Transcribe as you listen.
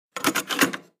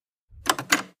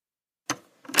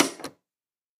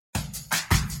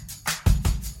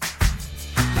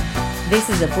This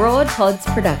is a Broad Pods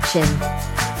production.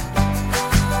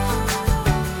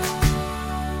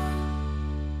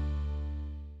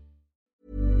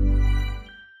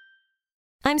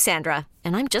 I'm Sandra,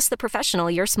 and I'm just the professional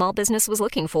your small business was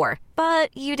looking for.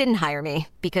 But you didn't hire me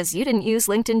because you didn't use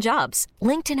LinkedIn Jobs.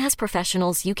 LinkedIn has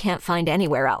professionals you can't find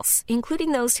anywhere else,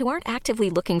 including those who aren't actively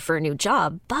looking for a new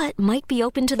job, but might be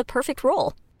open to the perfect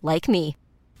role, like me.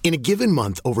 In a given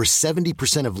month, over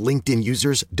 70% of LinkedIn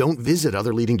users don't visit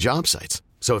other leading job sites.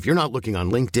 So if you're not looking on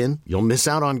LinkedIn, you'll miss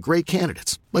out on great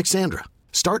candidates like Sandra.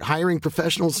 Start hiring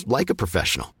professionals like a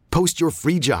professional. Post your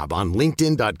free job on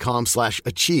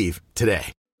linkedin.com/achieve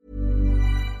today.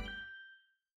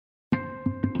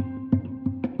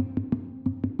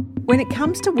 When it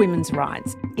comes to women's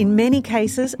rights, in many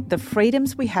cases, the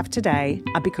freedoms we have today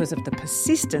are because of the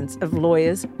persistence of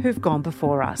lawyers who've gone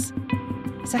before us.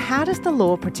 So how does the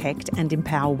law protect and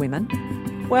empower women?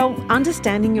 Well,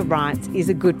 understanding your rights is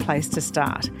a good place to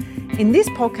start. In this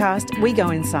podcast, we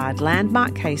go inside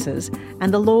landmark cases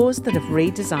and the laws that have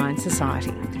redesigned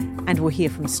society. And we'll hear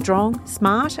from strong,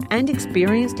 smart and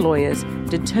experienced lawyers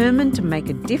determined to make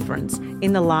a difference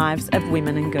in the lives of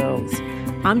women and girls.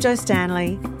 I'm Jo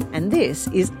Stanley, and this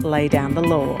is Lay Down the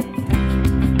Law.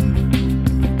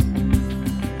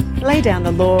 Lay Down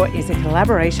the Law is a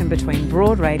collaboration between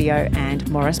Broad Radio and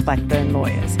Maurice Blackburn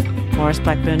Lawyers. Maurice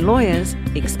Blackburn Lawyers,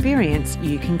 experience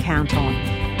you can count on.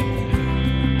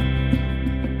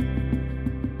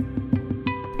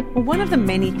 Well, one of the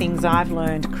many things I've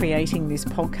learned creating this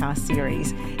podcast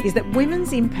series is that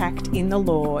women's impact in the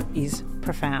law is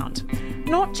profound.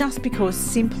 Not just because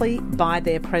simply by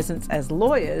their presence as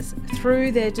lawyers,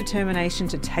 through their determination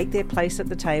to take their place at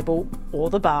the table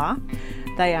or the bar,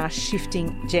 they are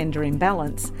shifting gender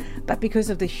imbalance, but because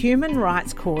of the human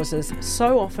rights causes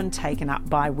so often taken up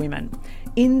by women.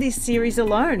 In this series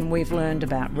alone, we've learned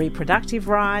about reproductive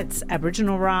rights,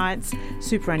 Aboriginal rights,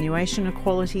 superannuation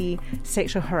equality,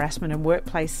 sexual harassment and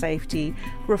workplace safety,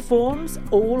 reforms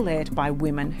all led by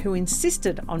women who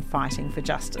insisted on fighting for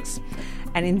justice.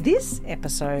 And in this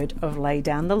episode of Lay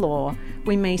Down the Law,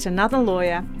 we meet another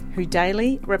lawyer who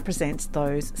daily represents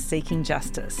those seeking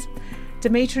justice.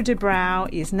 Demetra Dubrow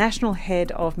is National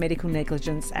Head of Medical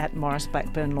Negligence at Maurice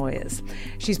Blackburn Lawyers.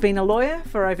 She's been a lawyer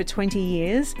for over 20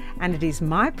 years, and it is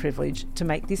my privilege to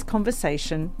make this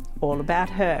conversation all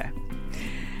about her.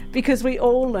 Because we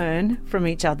all learn from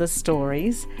each other's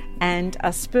stories and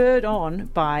are spurred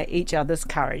on by each other's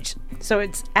courage. So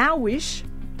it's our wish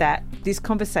that this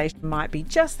conversation might be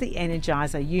just the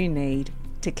energizer you need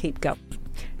to keep going.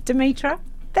 Demetra,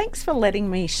 thanks for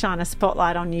letting me shine a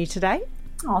spotlight on you today.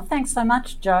 Oh, thanks so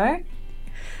much, Jo.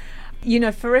 You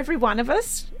know, for every one of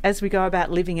us, as we go about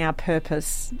living our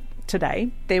purpose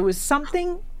today, there was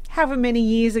something, however many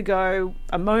years ago,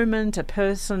 a moment, a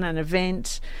person, an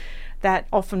event, that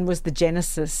often was the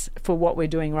genesis for what we're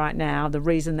doing right now, the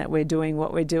reason that we're doing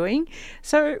what we're doing.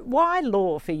 So why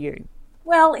law for you?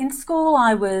 Well, in school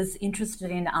I was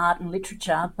interested in art and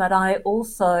literature, but I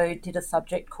also did a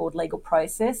subject called legal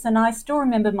process, and I still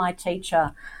remember my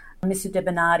teacher, Mr. De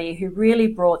Bernardi, who really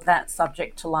brought that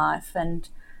subject to life. And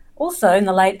also in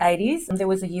the late 80s, there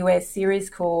was a US series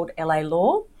called LA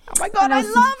Law. Oh my God, I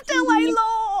loved LA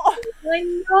Law! I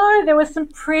know, there was some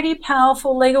pretty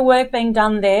powerful legal work being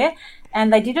done there,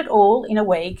 and they did it all in a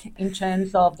week in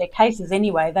terms of their cases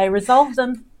anyway. They resolved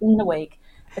them in the week.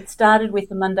 It started with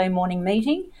the Monday morning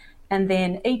meeting, and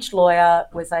then each lawyer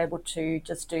was able to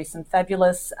just do some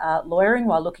fabulous lawyering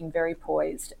while looking very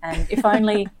poised. And if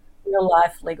only real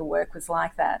life legal work was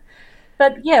like that.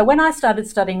 But yeah, when I started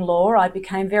studying law, I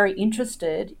became very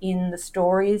interested in the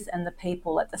stories and the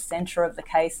people at the centre of the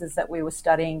cases that we were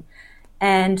studying.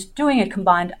 And doing a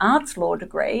combined arts law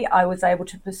degree, I was able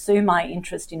to pursue my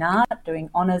interest in art, doing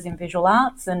honours in visual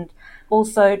arts, and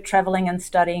also travelling and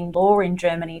studying law in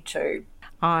Germany too.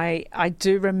 I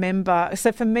do remember,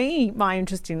 so for me, my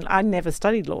interest in, I never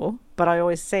studied law, but I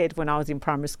always said when I was in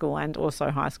primary school and also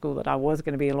high school that I was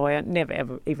going to be a lawyer, never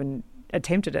ever even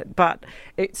attempted it. But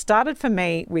it started for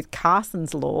me with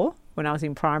Carson's Law when I was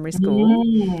in primary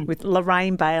school with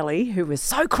Lorraine Bailey, who was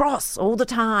so cross all the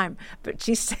time, but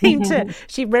she seemed to,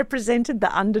 she represented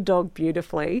the underdog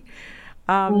beautifully.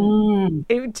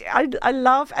 I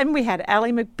love, and we had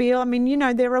Ally McBeal. I mean, you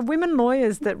know, there are women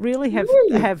lawyers that really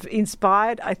have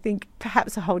inspired, I think,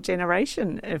 perhaps a whole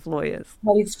generation of lawyers.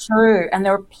 That is true. And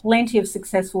there are plenty of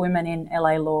successful women in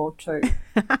LA law too.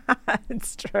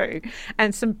 It's true.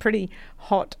 And some pretty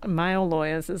hot male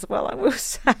lawyers as well, I will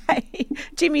say.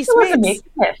 Jimmy Smith.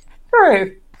 Yes.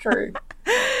 True.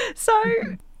 So,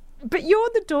 but you're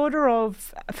the daughter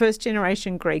of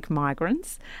first-generation Greek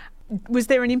migrants. Was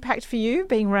there an impact for you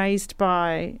being raised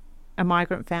by a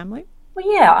migrant family?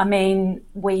 Well, yeah, I mean,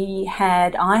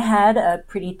 I had a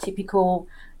pretty typical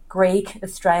Greek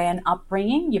Australian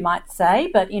upbringing, you might say,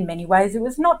 but in many ways it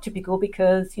was not typical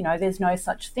because, there's no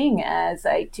such thing as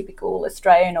a typical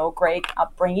Australian or Greek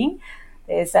upbringing.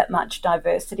 There's that much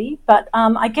diversity. But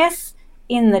I guess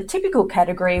in the typical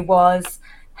category was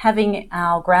having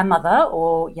our grandmother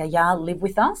or Yaya live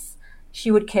with us. She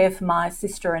would care for my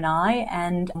sister and I,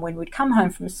 and when we'd come home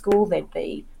from school, there'd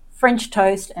be French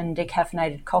toast and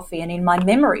decaffeinated coffee. And in my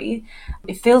memory,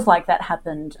 it feels like that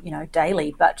happened,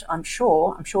 daily, but I'm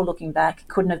sure looking back, it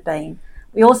couldn't have been.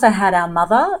 We also had our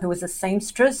mother, who was a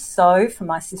seamstress, sew for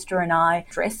my sister and I,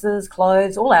 dresses,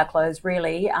 clothes, all our clothes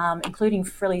really, including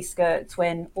frilly skirts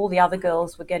when all the other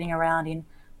girls were getting around in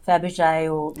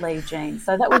Fabergé or Lee jeans.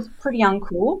 So that was pretty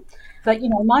uncool. But,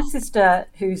 my sister,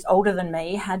 who's older than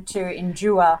me, had to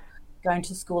endure going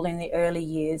to school in the early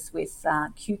years with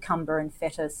cucumber and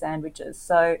feta sandwiches.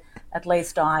 So at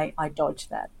least I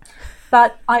dodged that.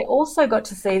 But I also got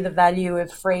to see the value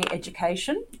of free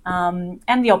education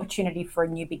and the opportunity for a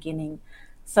new beginning.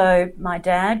 So my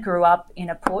dad grew up in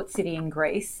a port city in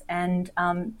Greece, and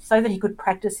so that he could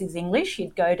practice his English,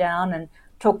 he'd go down and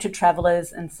talk to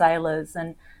travellers and sailors.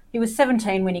 And he was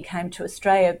 17 when he came to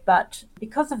Australia, but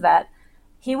because of that,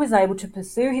 he was able to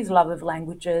pursue his love of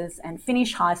languages and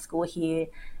finish high school here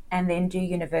and then do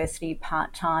university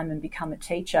part-time and become a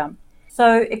teacher.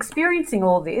 So experiencing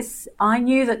all this, I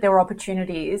knew that there were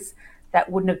opportunities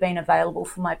that wouldn't have been available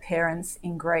for my parents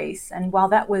in Greece. And while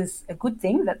that was a good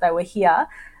thing that they were here,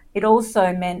 it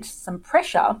also meant some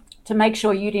pressure to make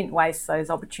sure you didn't waste those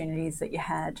opportunities that you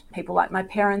had. People like my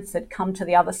parents had come to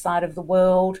the other side of the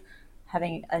world,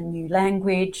 having a new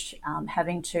language,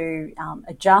 having to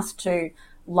adjust to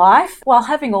life, while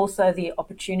having also the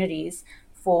opportunities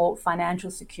for financial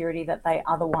security that they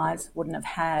otherwise wouldn't have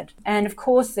had. And of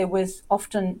course, there was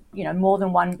often, more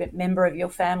than one member of your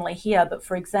family here. But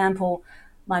for example,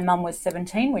 my mum was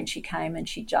 17 when she came and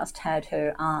she just had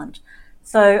her aunt.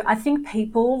 So I think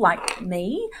people like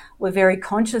me were very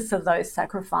conscious of those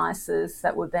sacrifices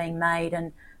that were being made,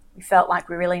 and we felt like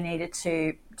we really needed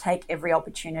to take every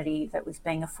opportunity that was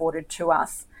being afforded to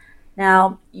us.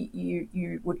 Now,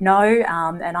 you would know,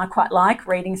 and I quite like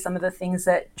reading some of the things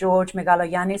that George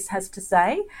Megalogiannis has to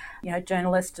say,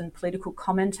 journalist and political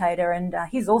commentator, and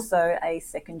he's also a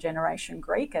second-generation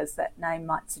Greek, as that name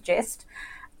might suggest.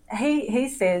 He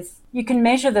says, you can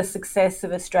measure the success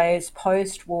of Australia's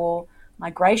post-war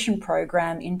migration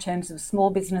program in terms of small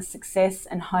business success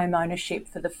and home ownership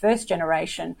for the first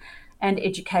generation, and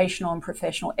educational and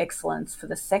professional excellence for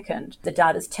the second. The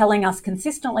data is telling us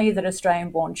consistently that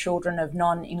Australian-born children of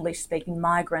non-English speaking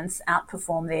migrants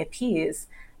outperform their peers,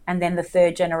 and then the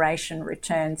third generation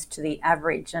returns to the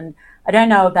average. And I don't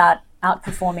know about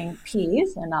outperforming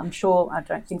peers, and I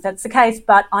don't think that's the case,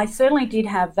 but I certainly did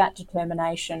have that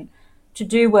determination to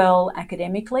do well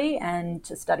academically and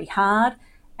to study hard,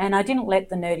 and I didn't let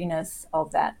the nerdiness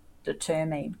of that deter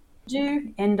me.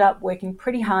 Do end up working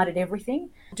pretty hard at everything,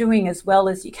 doing as well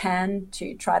as you can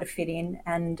to try to fit in.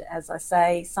 And as I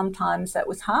say, sometimes that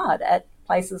was hard at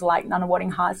places like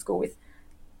Nunawading High School with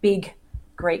big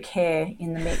Greek hair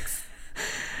in the mix.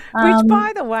 Which,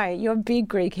 by the way, your big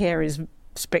Greek hair is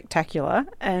spectacular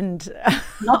and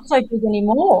not so big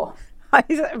anymore.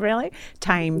 Is it really?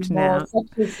 Tamed now. Such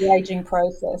is the ageing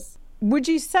process. Would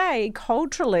you say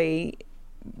culturally,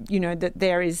 that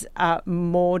there is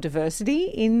more diversity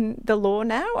in the law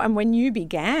now? And when you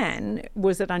began,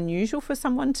 was it unusual for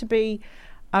someone to be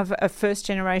of a first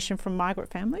generation from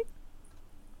migrant family?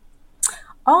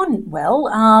 Oh, well,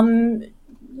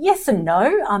 yes and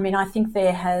no. I mean, I think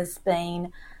there has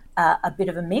been a bit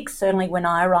of a mix. Certainly when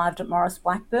I arrived at Maurice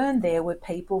Blackburn, there were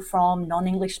people from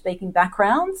non-English speaking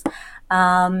backgrounds.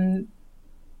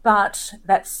 But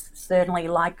that's certainly,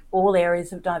 like all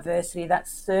areas of diversity,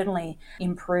 that's certainly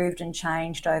improved and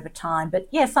changed over time. But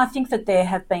yes, I think that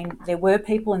there were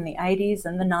people in the 80s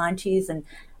and the 90s, and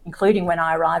including when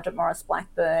I arrived at Maurice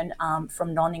Blackburn,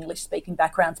 from non-English speaking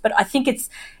backgrounds. But I think it's,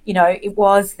 it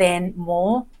was then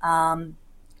more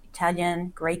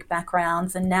Italian, Greek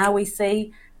backgrounds, and now we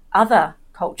see other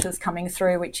cultures coming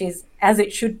through, which is as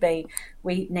it should be.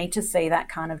 We need to see that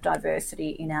kind of diversity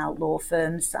in our law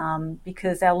firms,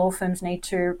 because our law firms need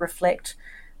to reflect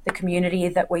the community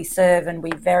that we serve, and we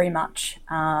very much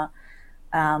are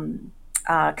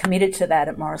committed to that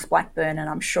at Maurice Blackburn, and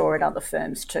I'm sure at other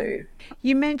firms too.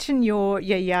 You mentioned your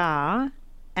Yaya,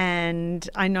 and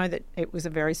I know that it was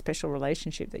a very special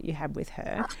relationship that you had with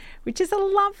her, which is a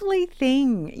lovely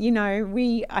thing.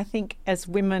 I think as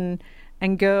women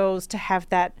and girls to have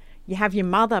that, you have your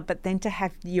mother, but then to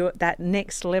have that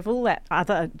next level, that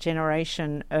other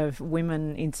generation of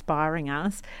women inspiring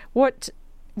us. What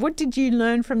did you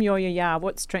learn from your yaya?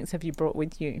 What strengths have you brought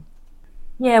with you?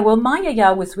 Yeah, well, my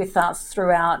yaya was with us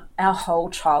throughout our whole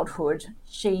childhood.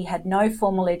 She had no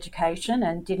formal education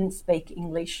and didn't speak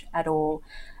English at all.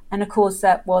 And of course,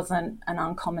 that wasn't an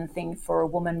uncommon thing for a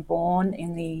woman born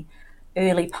in the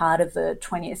early part of the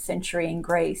 20th century in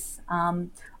Greece.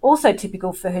 Also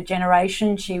typical for her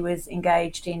generation, she was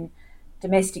engaged in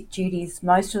domestic duties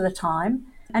most of the time.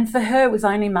 And for her, it was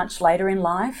only much later in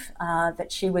life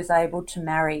that she was able to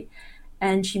marry.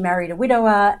 And she married a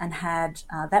widower and had,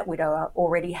 that widower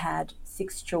already had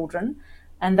 6 children.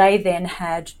 And they then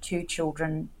had 2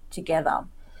 children together,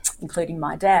 including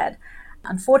my dad.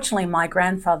 Unfortunately, my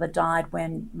grandfather died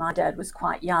when my dad was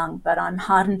quite young, but I'm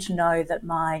heartened to know that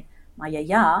my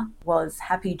yaya was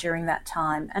happy during that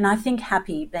time, and I think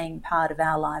happy being part of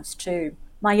our lives too.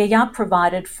 My yaya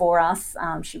provided for us.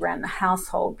 She ran the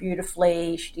household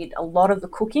beautifully. She did a lot of the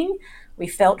cooking. We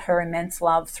felt her immense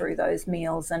love through those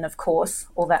meals, and of course,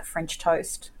 all that French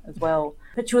toast as well.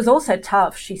 But she was also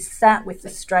tough. She sat with the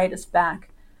straightest back,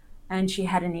 and she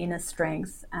had an inner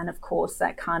strength, and of course,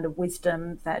 that kind of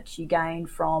wisdom that you gain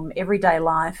from everyday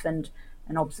life and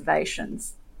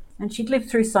observations. And she'd lived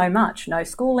through so much: no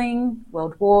schooling,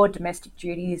 World War, domestic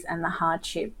duties, and the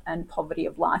hardship and poverty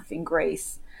of life in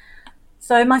Greece.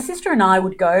 So my sister and I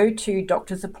would go to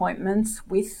doctor's appointments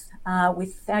with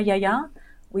our yaya.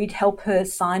 We'd help her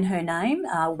sign her name,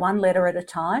 1 letter at a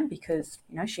time, because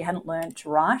she hadn't learned to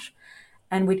write.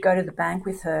 And we'd go to the bank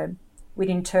with her. We'd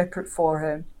interpret for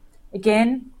her.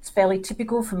 Again, it's fairly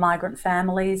typical for migrant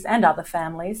families and other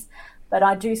families. But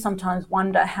I do sometimes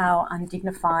wonder how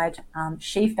undignified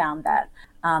she found that,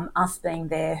 us being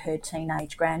there, her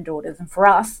teenage granddaughters. And for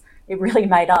us, it really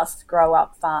made us grow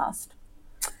up fast.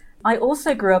 I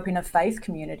also grew up in a faith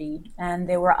community, and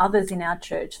there were others in our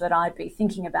church that I'd be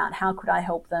thinking about, how could I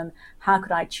help them? How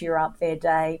could I cheer up their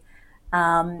day?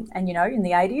 And in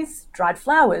the 80s, dried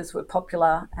flowers were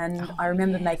popular, and I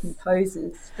remember making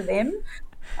poses for them.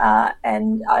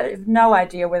 And I have no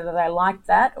idea whether they liked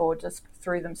that or just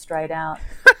threw them straight out.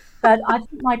 But I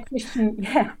think my Christian,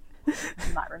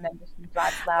 you might remember some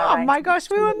dried flower. Oh my gosh,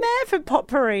 we were mad for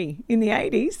potpourri in the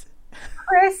 80s.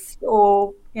 Pressed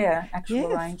or,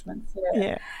 actual arrangements.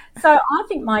 Yeah. So I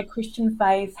think my Christian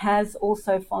faith has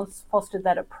also fostered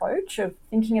that approach of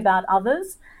thinking about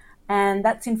others, and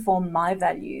that's informed my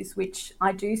values, which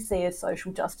I do see as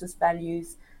social justice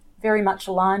values, very much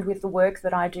aligned with the work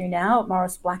that I do now at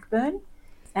Maurice Blackburn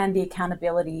and the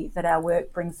accountability that our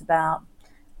work brings about.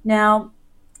 Now,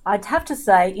 I'd have to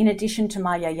say, in addition to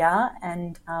my yaya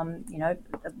and,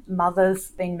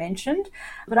 mother's been mentioned,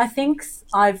 but I think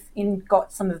I've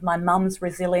got some of my mum's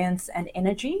resilience and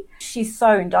energy. She's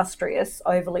so industrious,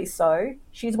 overly so.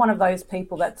 She's one of those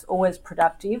people that's always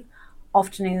productive,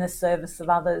 often in the service of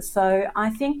others. So I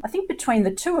think between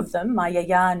the two of them, my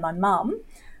yaya and my mum,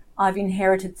 I've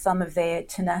inherited some of their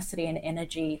tenacity and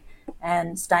energy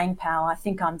and staying power. I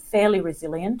think I'm fairly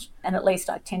resilient, and at least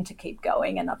I tend to keep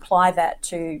going and apply that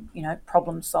to,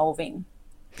 problem solving.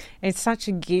 It's such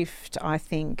a gift, I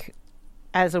think,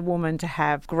 as a woman to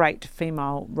have great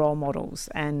female role models,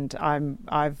 and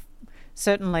I've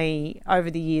certainly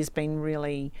over the years been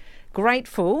really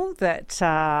grateful that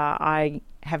I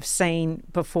have seen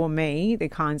before me the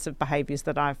kinds of behaviours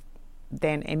that I've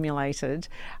then emulated.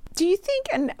 Do you think,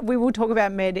 and we will talk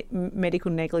about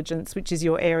medical negligence, which is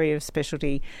your area of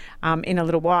specialty, in a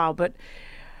little while, but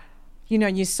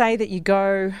you say that you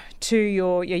go to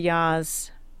your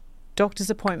yaya's doctor's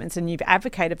appointments and you've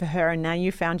advocated for her, and now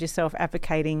you found yourself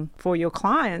advocating for your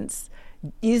clients.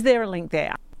 Is there a link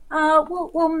there?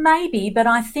 Well, maybe, but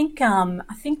I think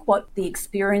what the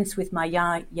experience with my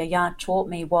yaya taught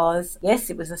me was, yes,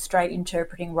 it was a straight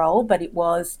interpreting role, but it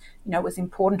was, it was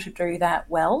important to do that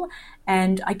well.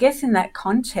 And I guess in that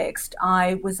context,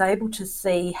 I was able to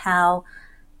see how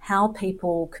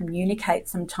people communicate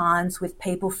sometimes with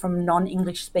people from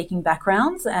non-English speaking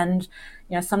backgrounds. And,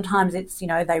 sometimes it's,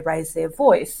 they raise their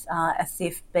voice as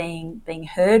if being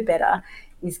heard better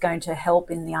is going to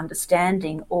help in the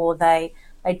understanding, or they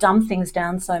dumb things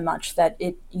down so much that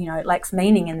it lacks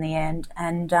meaning in the end.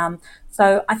 And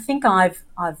so I think I've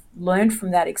learned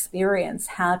from that experience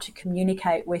how to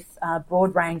communicate with a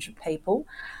broad range of people,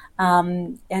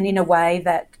 and in a way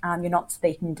that you're not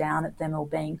speaking down at them or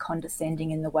being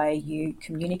condescending in the way you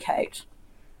communicate.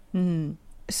 Mm.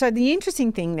 So the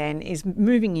interesting thing then is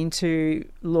moving into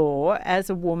law as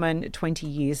a woman 20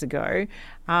 years ago.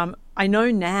 I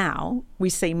know now we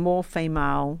see more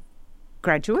female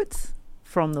graduates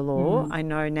from the law. I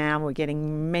know now we're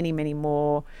getting many, many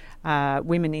more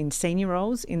women in senior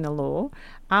roles in the law.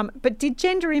 But did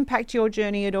gender impact your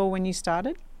journey at all when you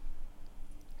started?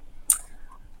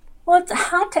 Well, it's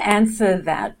hard to answer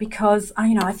that because,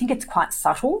 I think it's quite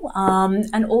subtle.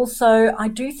 And also, I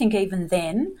do think even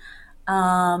then,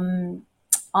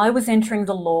 I was entering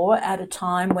the law at a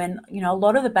time when, a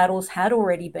lot of the battles had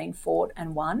already been fought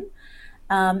and won.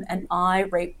 And I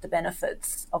reaped the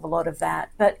benefits of a lot of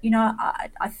that. But,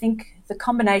 I think the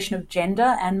combination of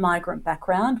gender and migrant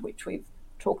background, which we've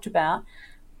talked about,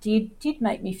 did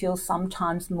make me feel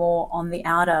sometimes more on the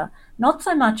outer, not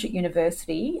so much at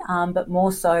university, but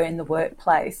more so in the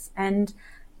workplace. And,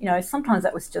 sometimes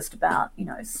that was just about,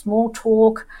 small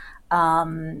talk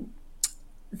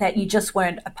that you just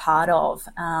weren't a part of.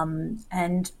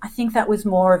 And I think that was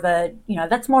more of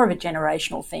that's more of a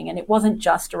generational thing. And it wasn't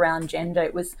just around gender.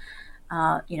 It was,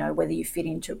 whether you fit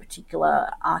into a particular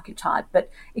archetype. But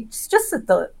it's just that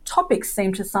the topics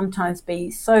seem to sometimes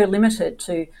be so limited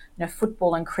to,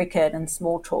 football and cricket, and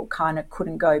small talk kind of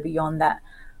couldn't go beyond that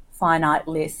finite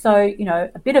list. So,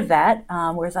 a bit of that,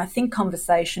 whereas I think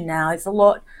conversation now is a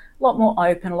lot more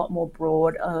open, a lot more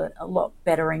broad, a lot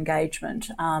better engagement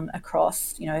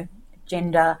across,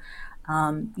 gender,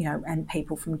 and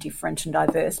people from different and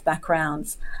diverse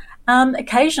backgrounds.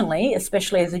 Occasionally,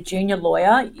 especially as a junior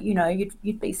lawyer,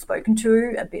 you'd be spoken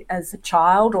to a bit as a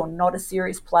child or not a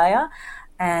serious player,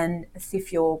 and as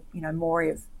if you're,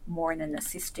 more in an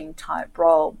assisting type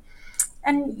role.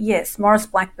 And yes, Maurice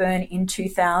Blackburn in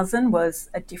 2000 was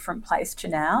a different place to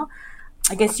now.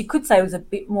 I guess you could say it was a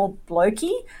bit more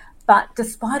blokey, but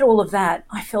despite all of that,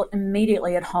 I felt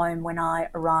immediately at home when I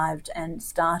arrived and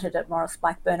started at Maurice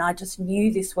Blackburn. I just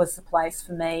knew this was the place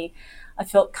for me. I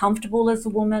felt comfortable as a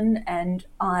woman, and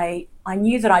I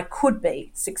knew that I could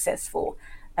be successful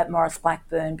at Maurice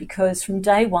Blackburn because from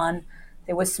day one,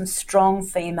 there were some strong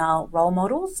female role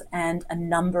models and a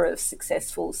number of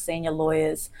successful senior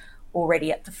lawyers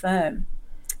already at the firm.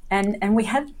 And we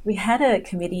had a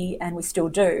committee, and we still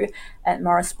do, at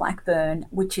Maurice Blackburn,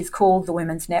 which is called the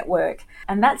Women's Network.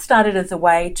 And that started as a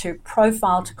way to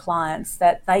profile to clients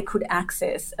that they could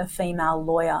access a female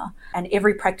lawyer. And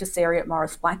every practice area at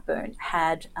Maurice Blackburn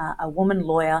had a woman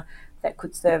lawyer that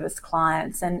could service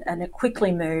clients. And it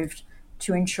quickly moved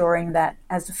to ensuring that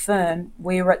as a firm,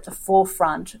 we were at the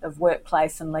forefront of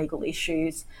workplace and legal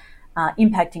issues,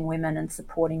 impacting women and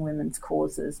supporting women's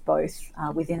causes, both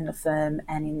within the firm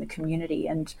and in the community.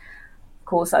 And of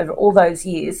course, over all those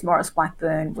years, Maurice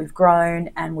Blackburn, we've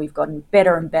grown and we've gotten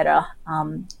better and better,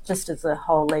 just as the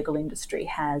whole legal industry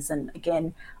has. And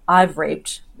again, I've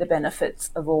reaped the benefits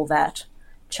of all that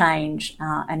change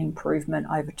and improvement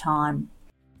over time.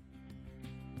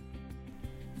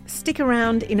 Stick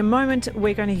around. In a moment,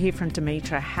 we're going to hear from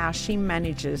Demetra how she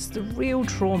manages the real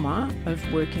trauma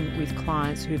of working with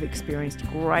clients who've experienced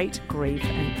great grief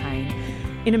and pain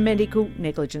in a medical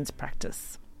negligence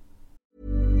practice.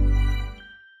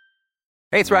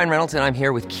 Hey, it's Ryan Reynolds, and I'm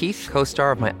here with Keith,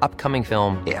 co-star of my upcoming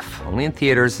film, If, only in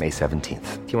theaters May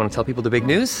 17th. Do you want to tell people the big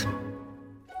news?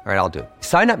 All right, I'll do it.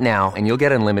 Sign up now and you'll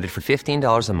get unlimited for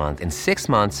 $15 a month and 6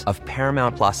 months of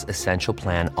Paramount Plus Essential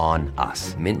Plan on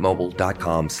us.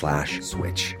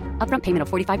 MintMobile.com/switch. Upfront payment of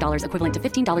 $45 equivalent to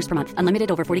 $15 per month.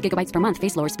 Unlimited over 40 gigabytes per month.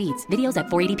 Face lower speeds. Videos at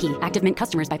 480p. Active Mint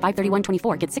customers by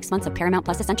 531.24 get 6 months of Paramount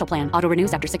Plus Essential Plan. Auto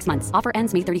renews after 6 months. Offer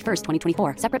ends May 31st,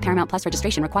 2024. Separate Paramount Plus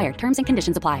registration required. Terms and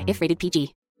conditions apply if rated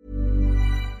PG.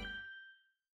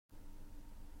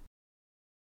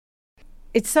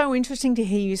 It's so interesting to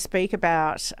hear you speak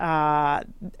about a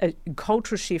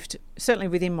cultural shift, certainly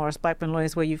within Maurice Blackburn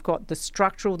Lawyers, where you've got the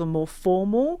structural, the more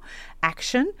formal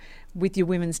action with your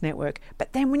women's network.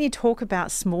 But then when you talk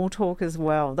about small talk as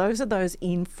well, those are those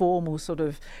informal sort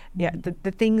of,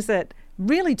 the things that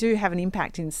really do have an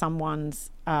impact in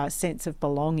someone's sense of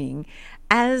belonging.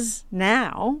 As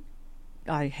now,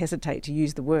 I hesitate to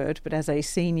use the word, but as a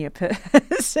senior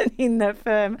person in the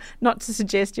firm, not to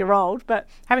suggest you're old, but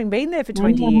having been there for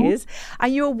 20 years, are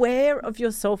you aware of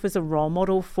yourself as a role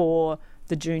model for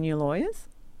the junior lawyers?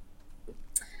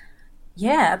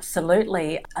 Yeah,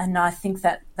 absolutely. And I think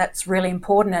that that's really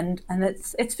important, and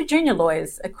it's for junior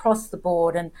lawyers across the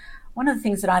board. And one of the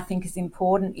things that I think is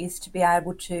important is to be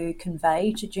able to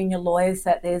convey to junior lawyers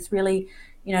that there's really,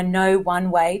 no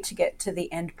one way to get to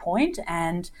the end point.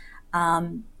 And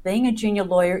being a junior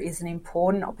lawyer is an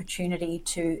important opportunity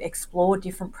to explore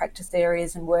different practice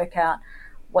areas and work out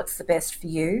what's the best for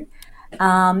you.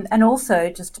 And also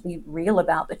just to be real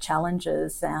about the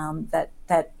challenges that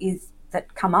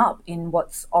come up in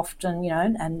what's often,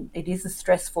 and it is a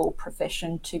stressful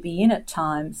profession to be in at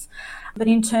times. But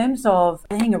in terms of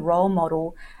being a role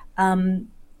model,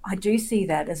 I do see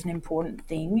that as an important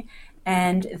thing.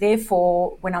 And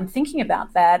therefore, when I'm thinking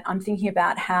about that, I'm thinking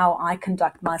about how I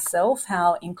conduct myself,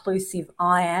 how inclusive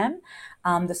I am,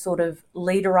 the sort of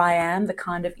leader I am, the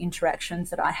kind of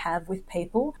interactions that I have with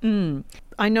people.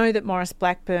 I know that Maurice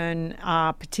Blackburn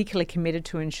are particularly committed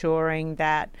to ensuring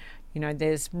that,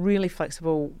 there's really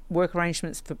flexible work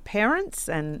arrangements for parents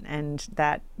and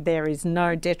that there is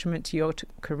no detriment to your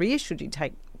career should you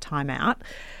take time out.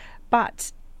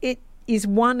 But it is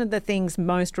one of the things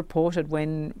most reported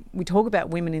when we talk about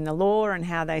women in the law and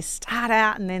how they start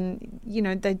out and then,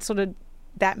 they sort of,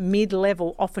 that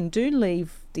mid-level often do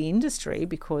leave the industry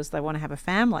because they want to have a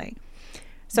family.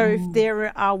 So if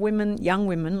there are young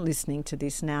women listening to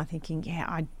this now thinking,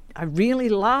 I really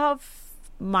love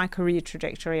my career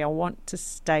trajectory, I want to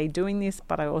stay doing this,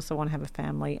 but I also want to have a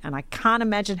family and I can't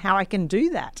imagine how I can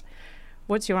do that.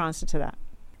 What's your answer to that?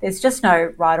 There's just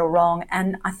no right or wrong,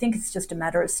 and I think it's just a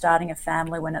matter of starting a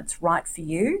family when it's right for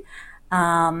you,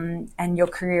 and your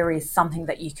career is something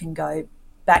that you can go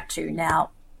back to. Now,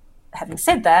 having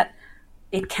said that,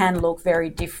 it can look very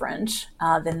different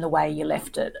than the way you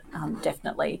left it,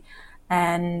 definitely.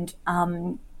 And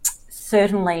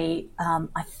certainly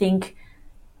I think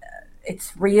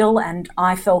it's real, and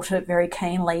I felt it very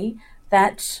keenly,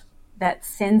 that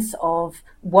sense of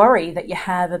worry that you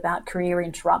have about career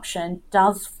interruption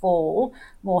does fall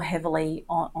more heavily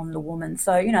on the woman.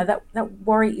 So, that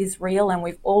worry is real, and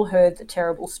we've all heard the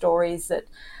terrible stories that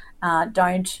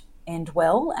don't end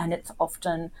well, and it's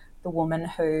often the woman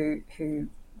who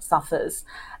suffers.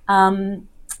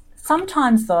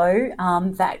 Sometimes, though,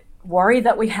 that worry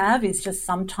that we have is just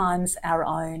sometimes our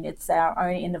own. It's our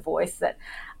own inner voice that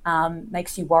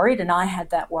makes you worried, and I had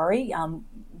that worry.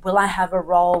 Will I have a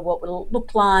role? What will it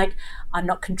look like? I'm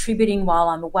not contributing while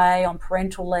I'm away on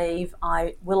parental leave.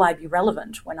 Will I be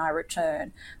relevant when I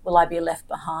return? Will I be left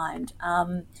behind?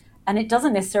 And it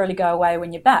doesn't necessarily go away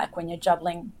when you're back, when you're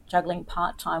juggling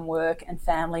part-time work and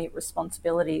family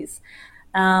responsibilities.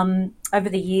 Over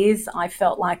the years, I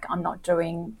felt like I'm not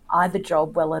doing either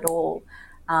job well at all.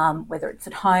 Whether it's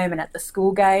at home and at the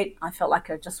school gate, I felt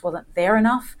like I just wasn't there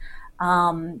enough.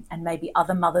 And maybe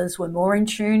other mothers were more in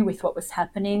tune with what was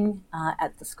happening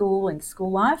at the school and school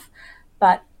life.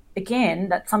 But again,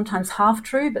 that's sometimes half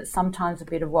true, but sometimes a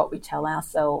bit of what we tell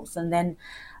ourselves. And then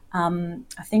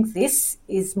I think this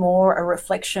is more a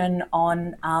reflection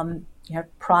on,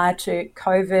 prior to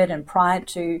COVID and prior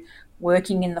to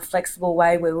working in the flexible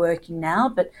way we're working now,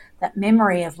 but that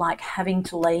memory of like having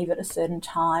to leave at a certain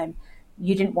time.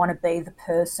 You didn't want to be the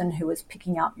person who was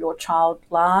picking up your child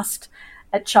last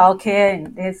at childcare,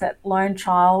 and there's that lone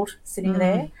child sitting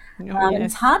there. Yes.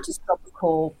 It's hard to stop a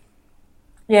call,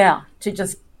 to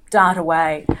just dart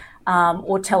away,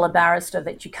 or tell a barrister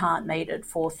that you can't meet at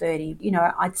 4:30.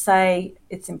 I'd say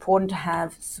it's important to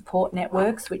have support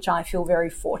networks, which I feel very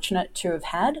fortunate to have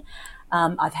had.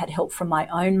 I've had help from my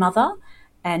own mother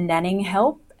and nannying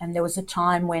help, and there was a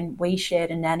time when we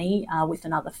shared a nanny with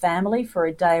another family for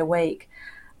a day a week.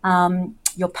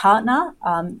 Your partner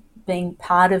being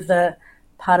part of the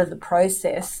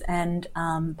process and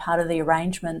part of the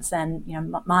arrangements. And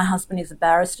my husband is a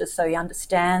barrister, so he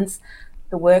understands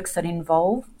the works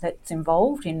that's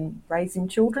involved in raising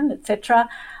children, etc.,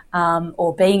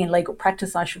 or being in legal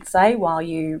practice, I should say, while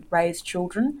you raise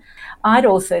children. I'd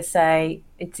also say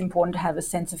it's important to have a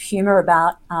sense of humour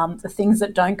about the things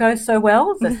that don't go so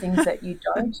well, the things that you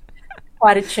don't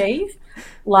quite achieve.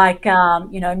 Like,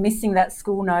 missing that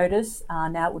school notice,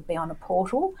 now it would be on a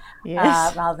portal,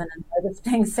 yes, rather than a notice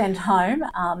being sent home.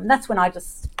 That's when I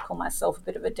just call myself a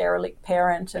bit of a derelict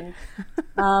parent. And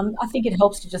I think it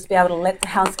helps to just be able to let the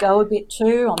house go a bit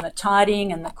too on the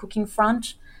tidying and the cooking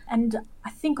front. And I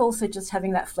think also just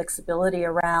having that flexibility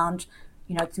around,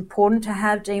 it's important to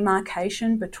have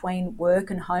demarcation between work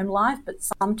and home life, but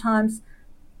sometimes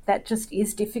that just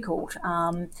is difficult.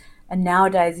 And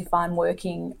nowadays, if I'm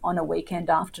working on a weekend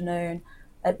afternoon,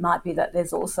 it might be that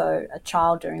there's also a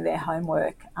child doing their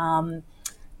homework.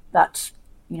 But,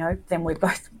 then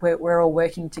we're all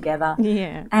working together.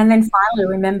 Yeah. And then finally,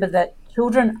 remember that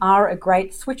children are a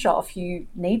great switch off. You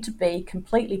need to be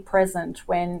completely present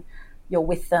when you're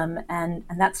with them, and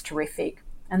that's terrific.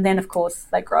 And then, of course,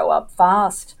 they grow up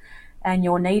fast and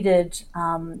you're needed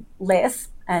less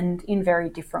and in very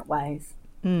different ways.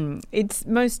 It's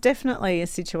most definitely a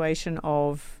situation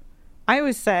of, I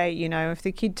always say, if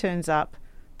the kid turns up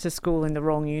to school in the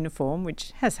wrong uniform,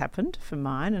 which has happened for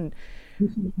mine, and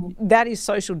that is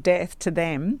social death to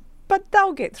them, but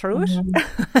they'll get through it.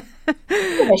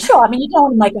 Yeah, sure. I mean, you don't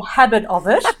want to make a habit of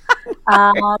it.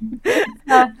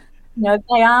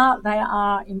 They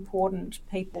are important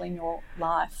people in your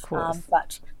life. Of course.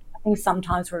 But think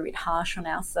sometimes we're a bit harsh on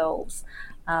ourselves,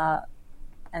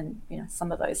 and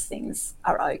some of those things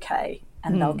are okay,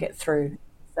 and they'll get through.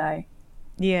 So.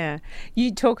 Yeah.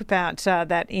 You talk about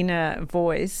that inner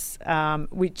voice,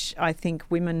 which I think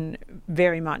women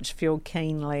very much feel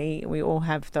keenly. We all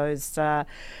have those, the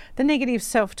negative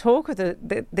self-talk or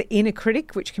the inner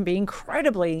critic, which can be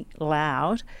incredibly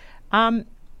loud.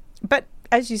 But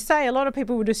as you say, a lot of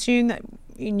people would assume that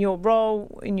in your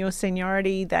role, in your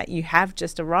seniority, that you have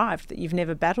just arrived, that you've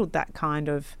never battled that kind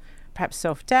of perhaps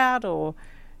self-doubt or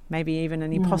maybe even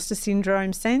an imposter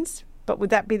syndrome sense. But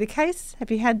would that be the case? Have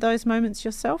you had those moments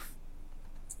yourself?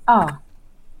 Oh,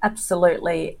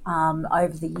 absolutely.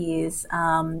 Over the years,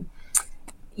 that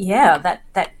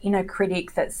inner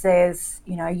critic that says,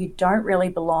 you don't really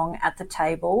belong at the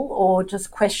table, or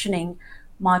just questioning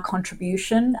my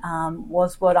contribution.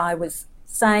 Was what I was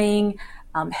saying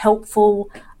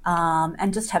helpful?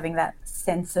 And just having that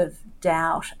sense of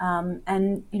doubt.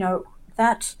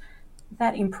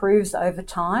 That improves over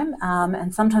time,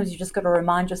 and sometimes you just got to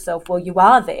remind yourself, well, you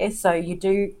are there, so you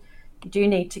do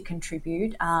need to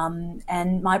contribute.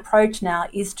 And my approach now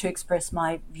is to express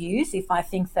my views if I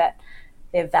think that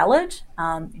they're valid.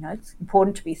 It's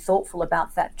important to be thoughtful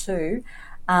about that too.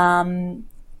 And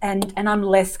I'm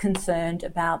less concerned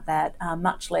about that,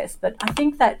 much less. But I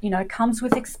think that comes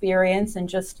with experience and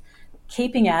just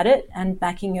keeping at it and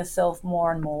backing yourself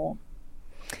more and more.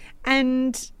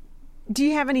 And do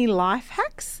you have any life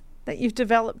hacks that you've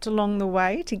developed along the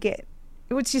way to get?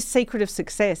 What's your secret of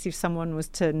success if someone was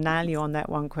to nail you on that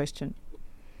one question?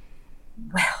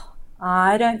 Well,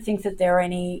 I don't think that there are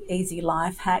any easy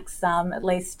life hacks. At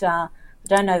least I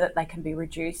don't know that they can be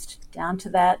reduced down to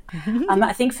that.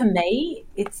 I think for me,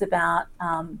 it's about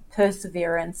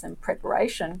perseverance and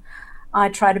preparation. I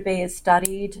try to be as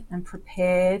studied and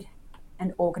prepared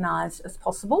and organised as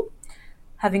possible.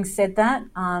 Having said that,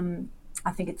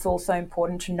 I think it's also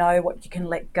important to know what you can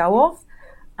let go of,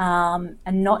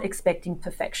 and not expecting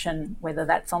perfection, whether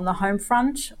that's on the home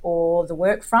front or the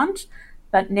work front,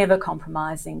 but never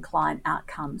compromising client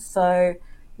outcomes. So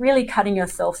really cutting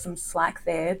yourself some slack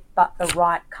there, but the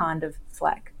right kind of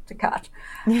slack to cut.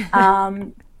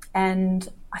 And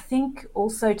I think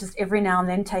also just every now and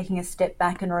then taking a step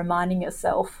back and reminding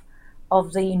yourself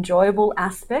of the enjoyable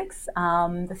aspects,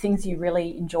 the things you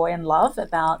really enjoy and love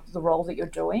about the role that you're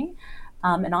doing.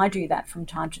 And I do that from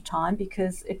time to time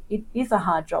because it is a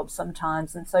hard job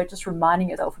sometimes. And so just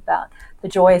reminding yourself about the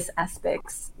joyous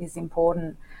aspects is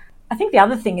important. I think the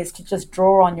other thing is to just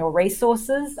draw on your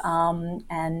resources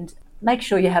and make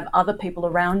sure you have other people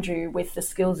around you with the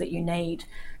skills that you need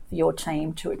for your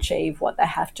team to achieve what they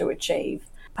have to achieve.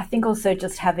 I think also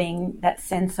just having that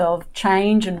sense of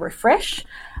change and refresh.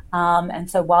 And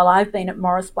so while I've been at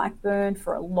Maurice Blackburn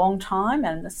for a long time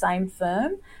and in the same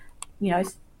firm,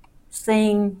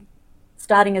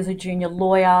 starting as a junior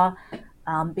lawyer,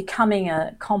 becoming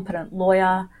a competent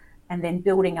lawyer, and then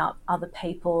building up other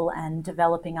people and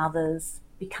developing others,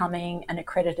 becoming an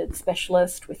accredited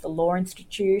specialist with the Law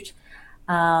Institute,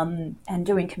 and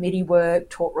doing committee work,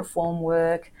 tort reform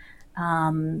work,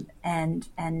 and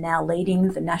now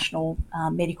leading the National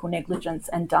Medical Negligence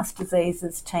and Dust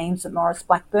Diseases teams at Maurice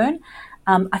Blackburn.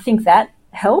 I think that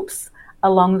helps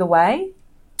along the way.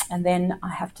 And then I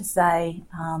have to say,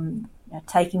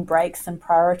 taking breaks and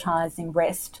prioritising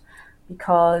rest,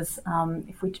 because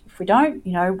if we don't,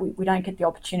 we don't get the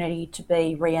opportunity to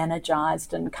be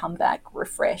re-energised and come back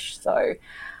refreshed. So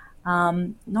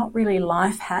not really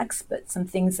life hacks, but some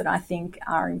things that I think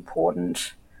are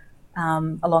important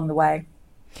along the way.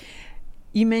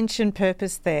 You mentioned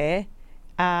purpose there,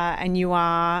 and you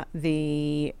are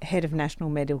the head of National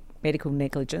Medical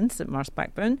Negligence at Maurice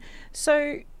Blackburn.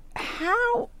 So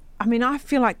I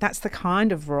feel like that's the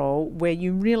kind of role where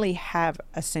you really have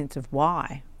a sense of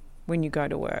why when you go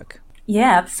to work.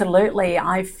 Yeah, absolutely.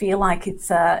 I feel like it's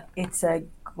a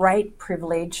great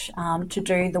privilege to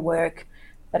do the work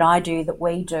that I do, that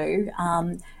we do.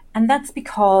 And that's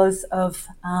because of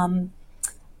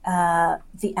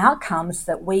the outcomes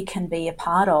that we can be a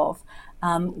part of.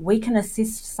 We can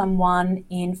assist someone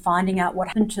in finding out what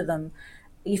happened to them.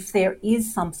 If there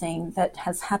is something that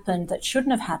has happened that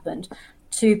shouldn't have happened,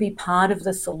 to be part of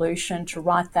the solution, to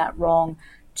right that wrong,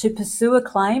 to pursue a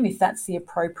claim if that's the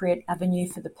appropriate avenue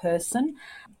for the person.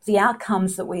 The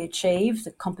outcomes that we achieve,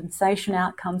 the compensation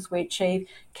outcomes we achieve,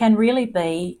 can really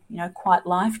be, quite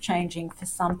life-changing for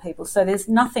some people. So there's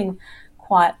nothing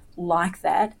quite like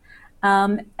that.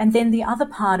 And then the other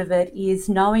part of it is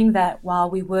knowing that while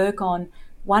we work on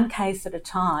one case at a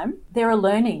time, there are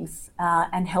learnings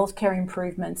and healthcare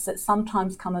improvements that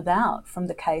sometimes come about from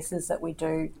the cases that we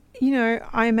do.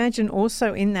 I imagine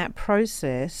also in that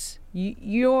process,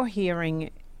 you're hearing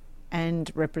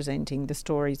and representing the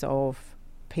stories of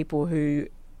people who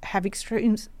have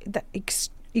experienced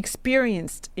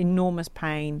enormous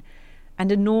pain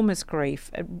and enormous grief,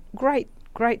 a great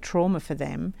trauma for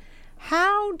them.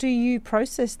 How do you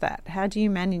process that? How do you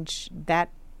manage that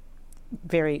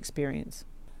very experience?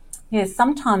 Yeah,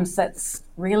 sometimes that's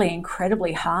really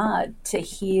incredibly hard to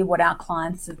hear what our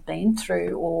clients have been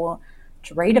through or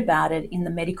to read about it in the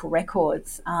medical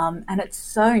records. And it's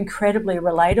so incredibly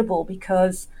relatable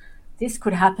because this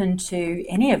could happen to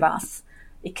any of us.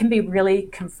 It can be really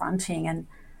confronting, and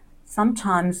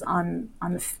sometimes I'm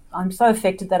so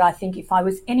affected that I think if I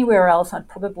was anywhere else, I'd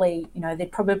probably,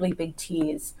 there'd probably be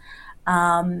tears.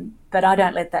 But I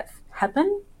don't let that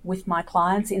happen with my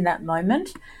clients in that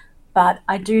moment. But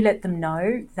I do let them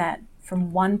know that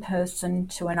from one person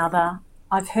to another,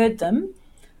 I've heard them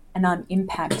and I'm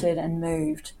impacted and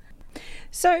moved.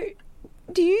 So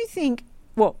do you think,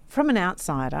 from an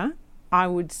outsider, I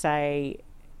would say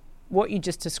what you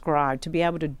just described, to be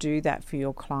able to do that for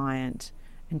your client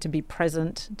and to be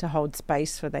present, to hold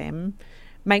space for them,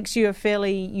 makes you a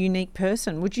fairly unique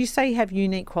person. Would you say you have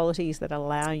unique qualities that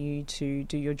allow you to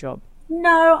do your job?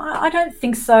 No, I don't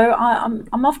think so.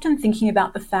 I'm often thinking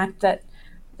about the fact that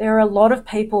there are a lot of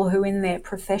people who in their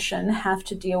profession have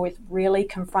to deal with really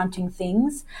confronting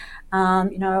things. I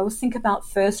always think about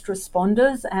first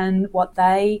responders and what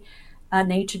they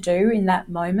need to do in that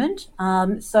moment.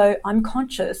 So I'm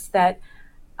conscious that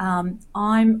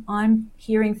I'm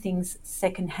hearing things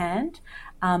secondhand.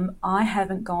 I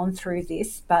haven't gone through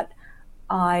this, but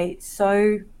I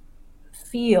so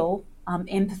feel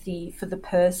empathy for the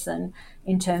person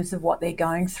in terms of what they're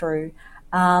going through.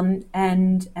 And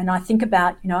I think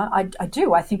about,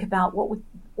 I think about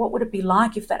what would it be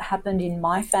like if that happened in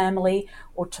my family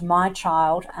or to my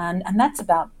child, and that's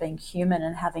about being human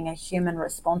and having a human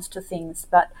response to things.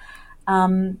 But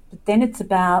then it's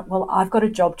about, I've got a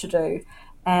job to do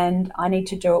and I need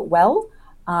to do it well.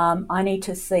 I need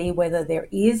to see whether there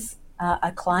is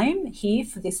a claim here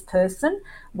for this person,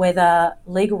 whether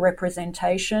legal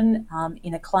representation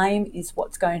in a claim is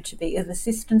what's going to be of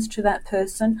assistance to that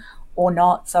person or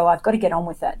not. So I've got to get on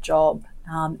with that job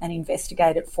and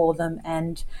investigate it for them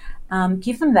and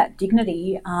give them that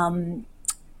dignity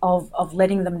of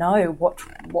letting them know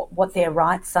what their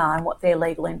rights are and what their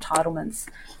legal entitlements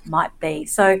might be.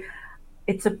 So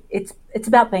it's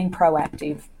about being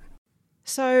proactive.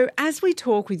 So as we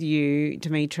talk with you,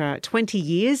 Dimitra, 20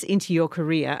 years into your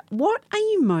career, what are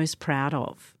you most proud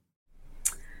of?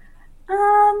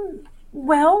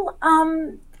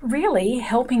 Really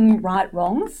helping right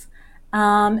wrongs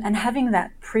and having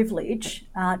that privilege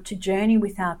to journey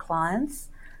with our clients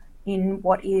in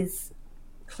what is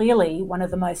clearly one of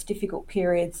the most difficult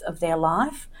periods of their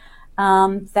life,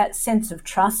 that sense of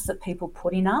trust that people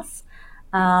put in us,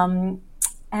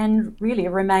 and really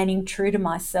remaining true to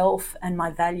myself and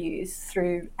my values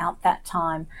throughout that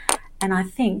time. And I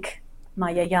think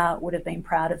my yaya would have been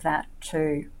proud of that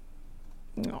too.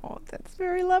 Oh, that's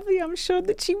very lovely. I'm sure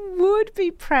that she would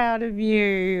be proud of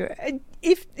you.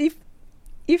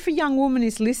 If a young woman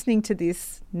is listening to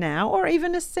this now, or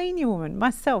even a senior woman,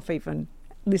 myself even,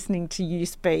 listening to you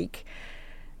speak,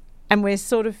 and we're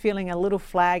sort of feeling a little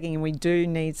flagging and we do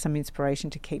need some inspiration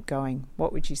to keep going,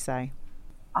 what would you say?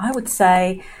 I would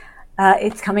say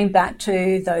it's coming back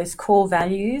to those core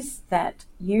values that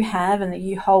you have and that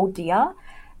you hold dear,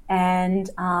 and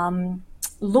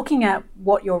looking at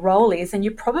what your role is, and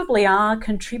you probably are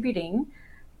contributing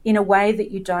in a way that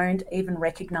you don't even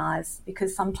recognise,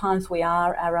 because sometimes we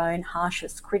are our own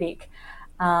harshest critic.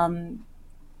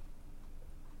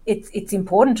 It's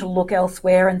important to look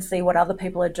elsewhere and see what other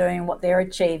people are doing, what they're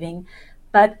achieving,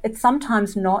 but it's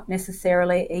sometimes not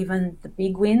necessarily even the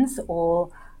big wins or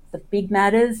the big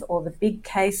matters or the big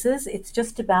cases. It's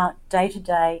just about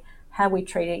day-to-day, how we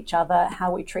treat each other,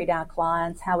 how we treat our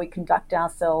clients, how we conduct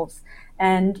ourselves.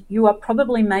 And you are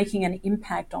probably making an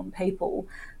impact on people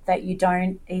that you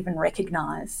don't even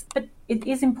recognise. But it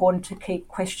is important to keep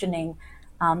questioning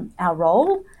our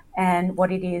role and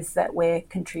what it is that we're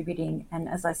contributing. And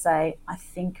as I say, I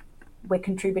think we're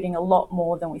contributing a lot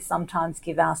more than we sometimes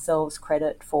give ourselves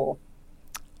credit for.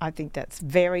 I think that's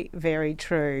very, very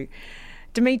true.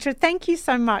 Dimitra, thank you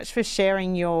so much for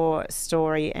sharing your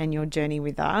story and your journey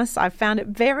with us. I found it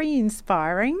very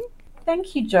inspiring.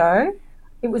 Thank you, Jo.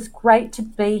 It was great to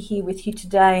be here with you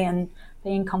today and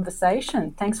be in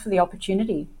conversation. Thanks for the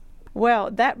opportunity.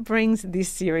 Well, that brings this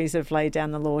series of Lay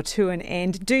Down the Law to an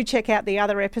end. Do check out the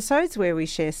other episodes where we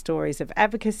share stories of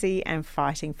advocacy and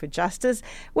fighting for justice,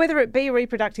 whether it be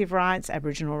reproductive rights,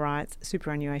 Aboriginal rights,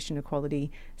 superannuation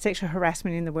equality, sexual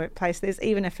harassment in the workplace. There's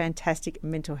even a fantastic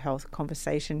mental health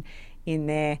conversation in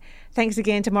there. Thanks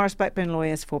again to Maurice Blackburn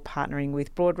Lawyers for partnering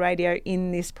with Broad Radio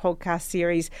in this podcast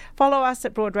series. Follow us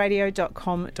at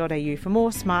broadradio.com.au for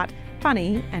more smart,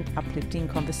 funny and uplifting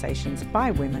conversations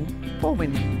by women for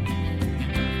women.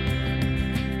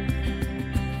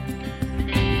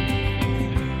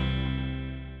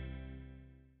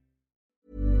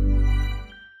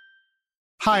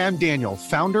 Hi, I'm Daniel,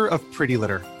 founder of Pretty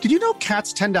Litter. Did you know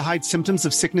cats tend to hide symptoms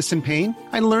of sickness and pain?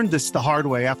 I learned this the hard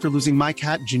way after losing my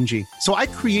cat, Gingy. So I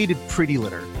created Pretty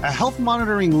Litter, a health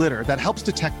monitoring litter that helps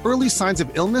detect early signs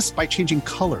of illness by changing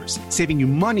colors, saving you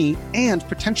money and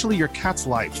potentially your cat's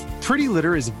life. Pretty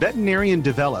Litter is veterinarian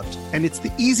developed, and it's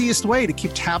the easiest way to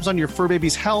keep tabs on your fur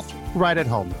baby's health right at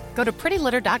home. Go to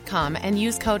prettylitter.com and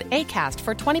use code ACAST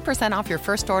for 20% off your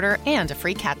first order and a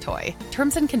free cat toy.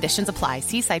 Terms and conditions apply.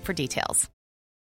 See site for details.